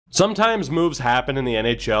Sometimes moves happen in the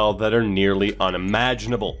NHL that are nearly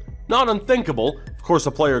unimaginable. Not unthinkable, of course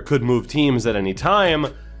a player could move teams at any time,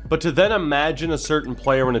 but to then imagine a certain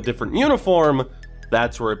player in a different uniform,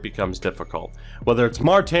 that's where it becomes difficult. Whether it's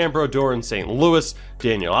Martin Brodeur in St. Louis,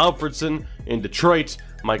 Daniel Alfredsson in Detroit,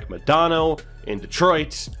 Mike Modano in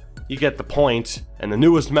Detroit, you get the point, and the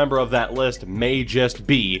newest member of that list may just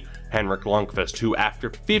be Henrik Lundqvist, who after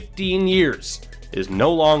 15 years is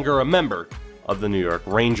no longer a member of the New York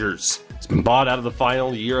Rangers. He's been bought out of the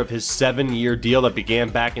final year of his 7-year deal that began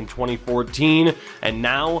back in 2014, and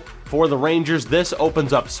now for the Rangers, this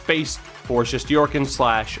opens up space for Shesterkin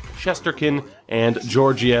and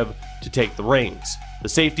Georgiev to take the reins. The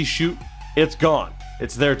safety chute, it's gone.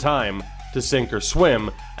 It's their time to sink or swim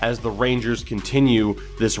as the Rangers continue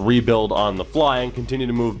this rebuild on the fly and continue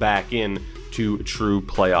to move back in to true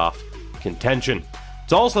playoff contention.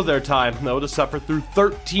 It's also their time, though, to suffer through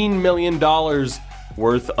 $13 million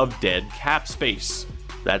worth of dead cap space.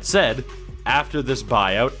 That said, after this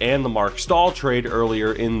buyout and the Mark Stahl trade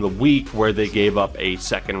earlier in the week where they gave up a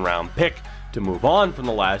second-round pick to move on from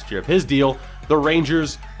the last year of his deal, the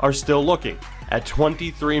Rangers are still looking at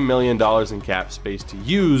 $23 million in cap space to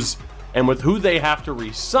use, and with who they have to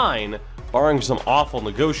re-sign, barring some awful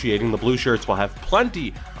negotiating, the Blue Shirts will have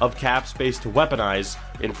plenty of cap space to weaponize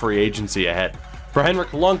in free agency ahead. For Henrik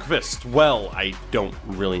Lundqvist, well, I don't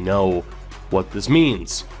really know what this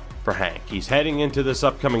means for Hank. He's heading into this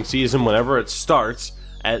upcoming season, whenever it starts,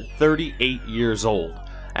 at 38 years old.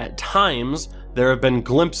 At times, there have been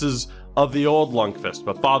glimpses of the old Lundqvist,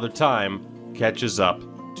 but Father Time catches up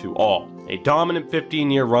to all. A dominant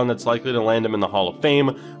 15-year run that's likely to land him in the Hall of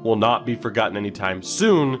Fame will not be forgotten anytime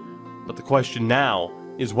soon, but the question now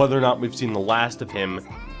is whether or not we've seen the last of him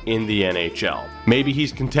in the NHL. Maybe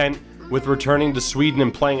he's content with returning to Sweden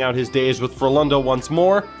and playing out his days with Frölunda once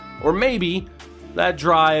more, or maybe that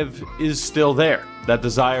drive is still there. That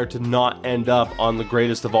desire to not end up on the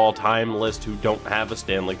greatest of all time list who don't have a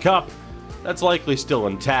Stanley Cup, that's likely still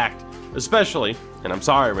intact, especially, and I'm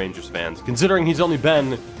sorry Rangers fans, considering he's only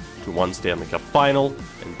been to one Stanley Cup final,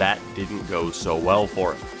 and that didn't go so well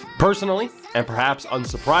for him. Personally, and perhaps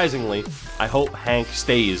unsurprisingly, I hope Hank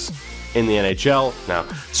stays in the NHL. Now,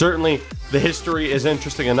 certainly the history is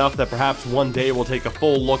interesting enough that perhaps one day we'll take a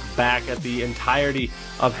full look back at the entirety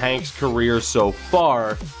of Hank's career so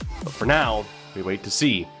far, but for now, we wait to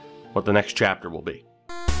see what the next chapter will be.